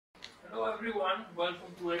everyone,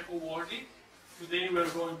 welcome to EcoWorthy. Today we are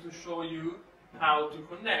going to show you how to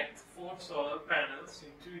connect 4 solar panels in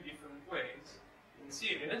 2 different ways, in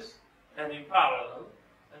series and in parallel,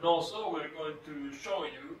 and also we're going to show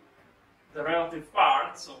you the relative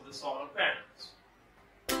parts of the solar panels.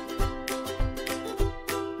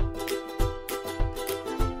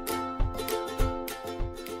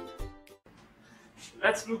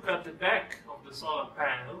 Let's look at the back of the solar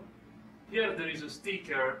panel. Here there is a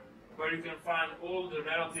sticker where you can find all the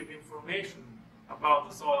relative information about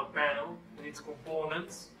the solar panel and its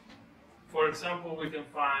components. For example, we can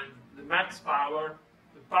find the max power,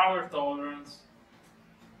 the power tolerance,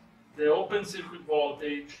 the open circuit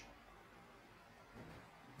voltage,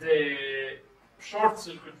 the short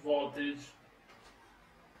circuit voltage,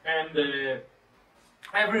 and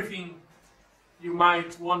everything you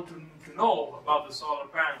might want to know about the solar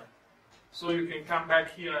panel. So you can come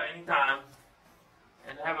back here anytime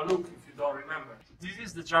and have a look if you don't remember. This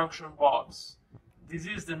is the junction box. This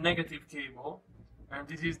is the negative cable, and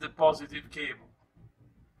this is the positive cable.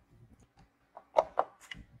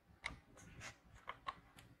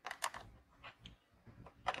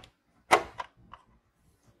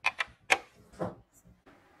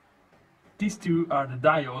 These two are the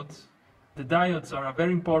diodes. The diodes are a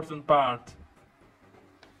very important part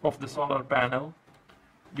of the solar panel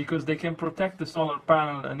because they can protect the solar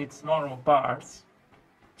panel and its normal parts.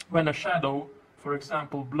 When a shadow, for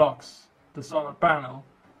example, blocks the solar panel,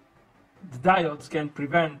 the diodes can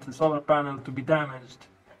prevent the solar panel to be damaged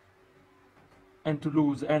and to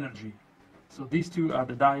lose energy. So these two are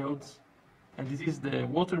the diodes, and this is the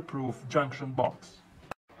waterproof junction box.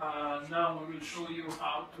 Now we will show you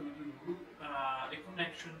how to do a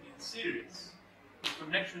connection in series. The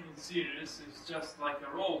connection in series is just like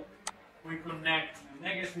a rope. We connect the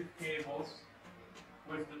negative cables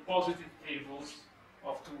with the positive cables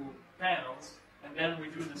of 2 panels, and then we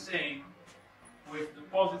do the same with the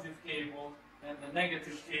positive cable and the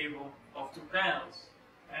negative cable of 2 panels.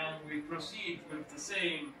 And we proceed with the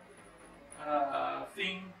same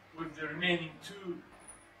thing with the remaining 2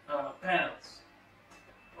 panels.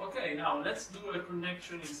 Okay, now let's do a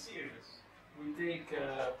connection in series. We take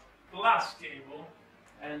a plus cable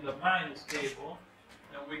and a minus cable,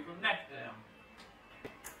 and we connect them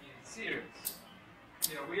in series.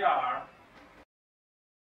 Here we are.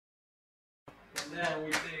 And then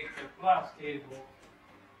we take a plus cable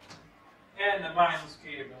and a minus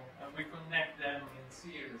cable, and we connect them in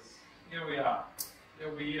series. Here we are.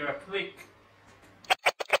 There we hear a click.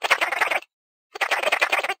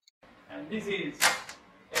 And this is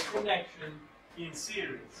a connection in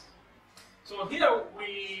series. So here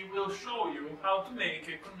we will show you how to make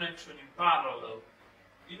a connection in parallel.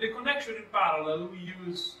 In the connection in parallel, we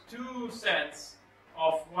use 2 sets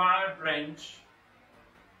of wire branch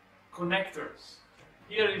connectors.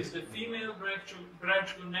 Here is the female branch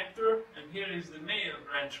connector, and here is the male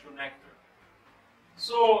branch connector.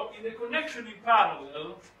 So in the connection in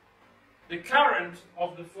parallel, the current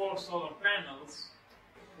of the 4 solar panels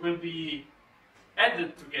will be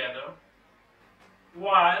added together,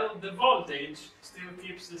 while the voltage still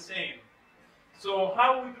keeps the same. So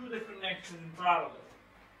how we do the connection in parallel?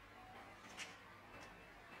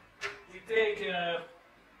 We take a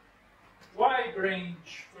wide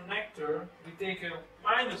range connector, we take a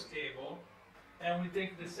minus cable, and we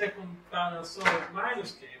take the second panel solar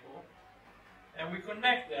minus cable, and we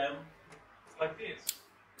connect them like this.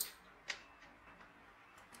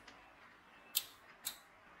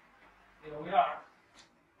 Here we are.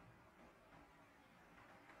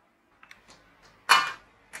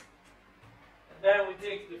 And then we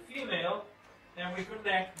take the female and we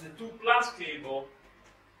connect the 2 plus cable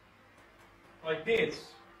like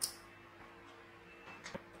this.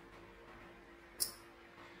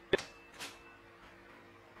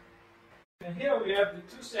 And here we have the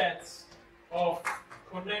 2 sets of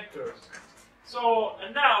connectors. So,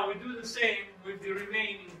 and now we do the same with the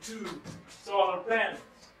remaining 2 solar panels.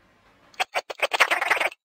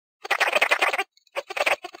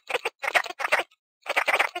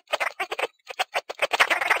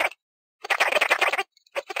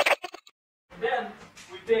 Then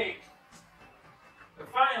we take the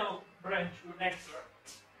final branch connector.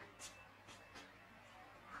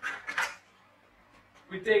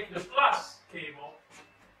 We take the plus cable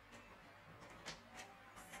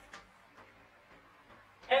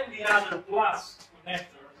and the other plus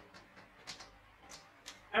connector,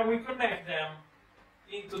 and we connect them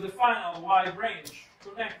into the final Y branch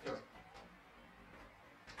connector.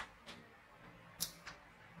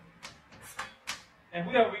 And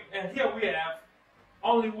here we have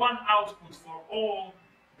only one output for all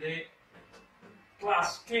the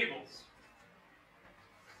class cables.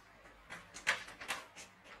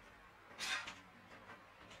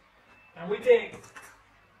 And we take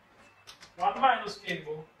one minus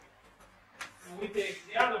cable, and we take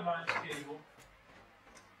the other minus cable,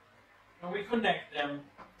 and we connect them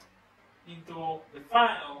into the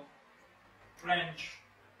final branch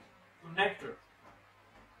connector.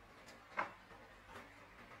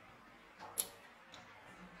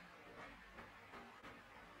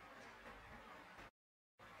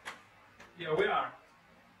 Here we are.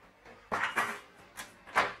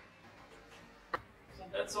 So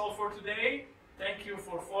that's all for today. Thank you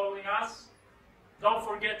for following us. Don't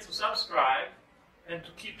forget to subscribe and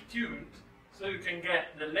to keep tuned so you can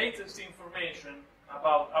get the latest information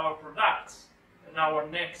about our products and our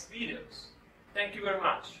next videos. Thank you very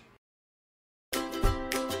much.